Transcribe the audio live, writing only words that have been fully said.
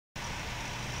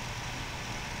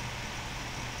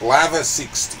Blather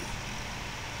 60.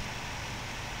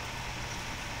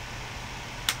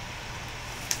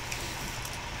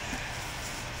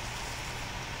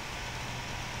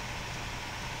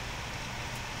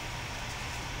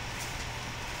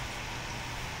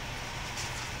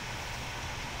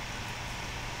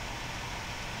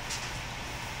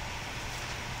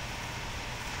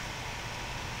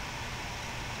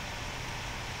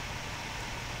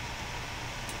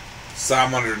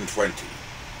 Psalm 120.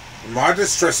 In my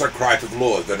distress I cry to the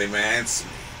Lord, that he may answer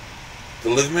me.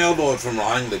 Deliver me, O Lord, from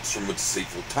lying lips, from a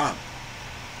deceitful tongue.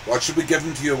 What should be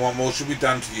given to you, and what more should be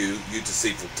done to you, you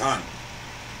deceitful tongue?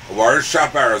 A warrior's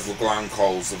sharp arrows will glow on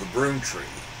coals of a broom tree.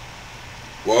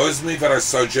 Woe is me that I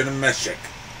sojourn in Meshech,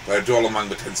 that I dwell among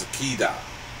the tents of Kedar.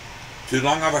 Too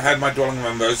long have I had my dwelling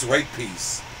among those who hate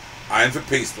peace. I am for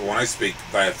peace, but when I speak,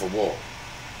 they are for war.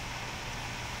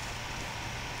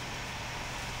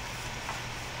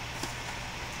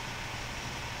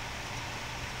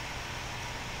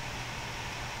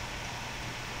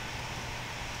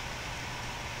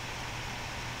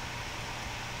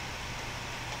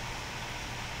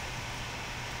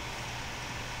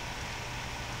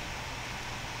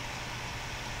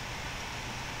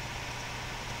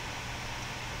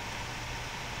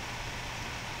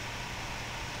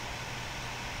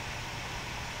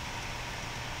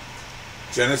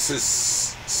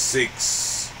 Genesis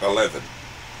 6:11.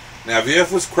 Now the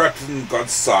earth was corrupt in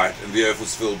God's sight, and the earth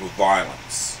was filled with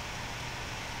violence.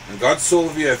 And God saw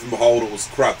the earth, and behold, it was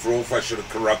corrupt, for all flesh had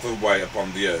corrupted away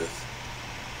upon the earth.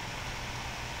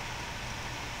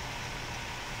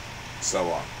 So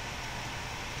on.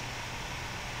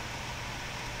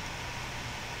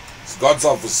 So God's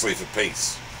obviously for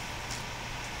peace.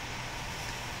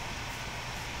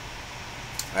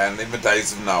 And in the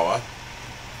days of Noah,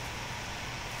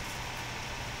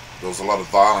 there was a lot of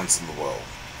violence in the world.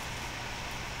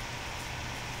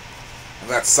 And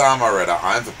that psalm I read,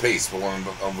 I am for peace, but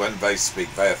when they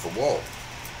speak, they are for war.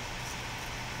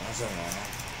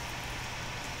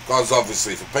 God's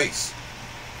obviously for peace.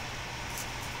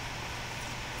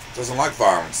 Doesn't like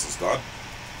violence, as God.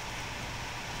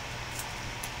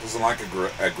 Doesn't like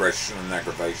aggression and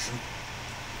aggravation.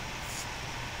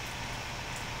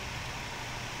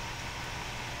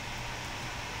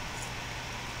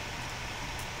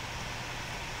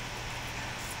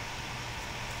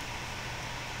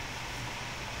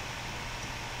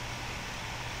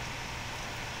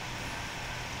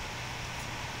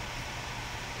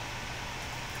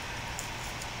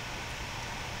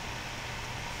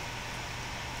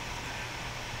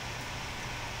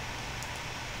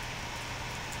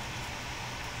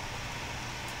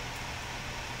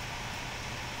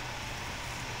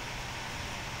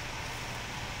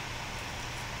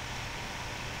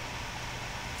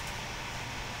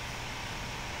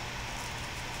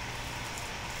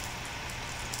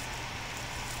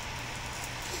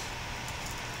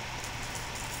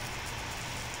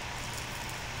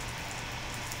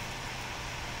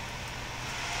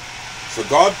 So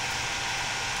God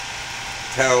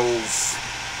tells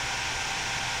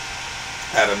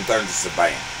Adam, don't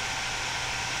disobey him.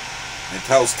 And he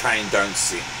tells Cain, don't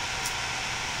sin.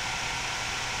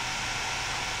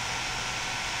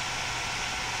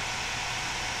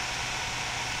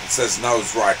 It says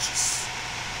Noah's righteous,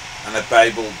 and that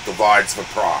Babel divides for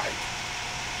pride.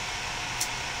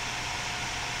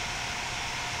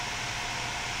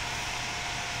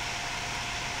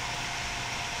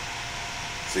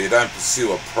 So you don't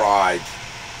pursue a pride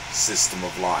system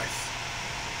of life.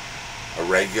 A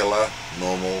regular,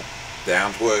 normal,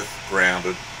 down-to-earth,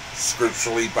 grounded,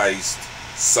 scripturally based,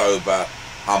 sober,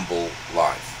 humble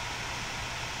life.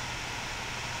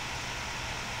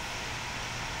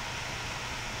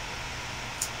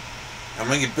 And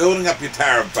when you're building up your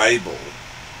Tower of Babel,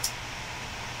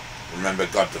 remember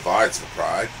God divides for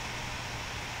pride,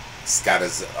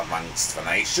 scatters it amongst the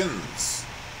nations.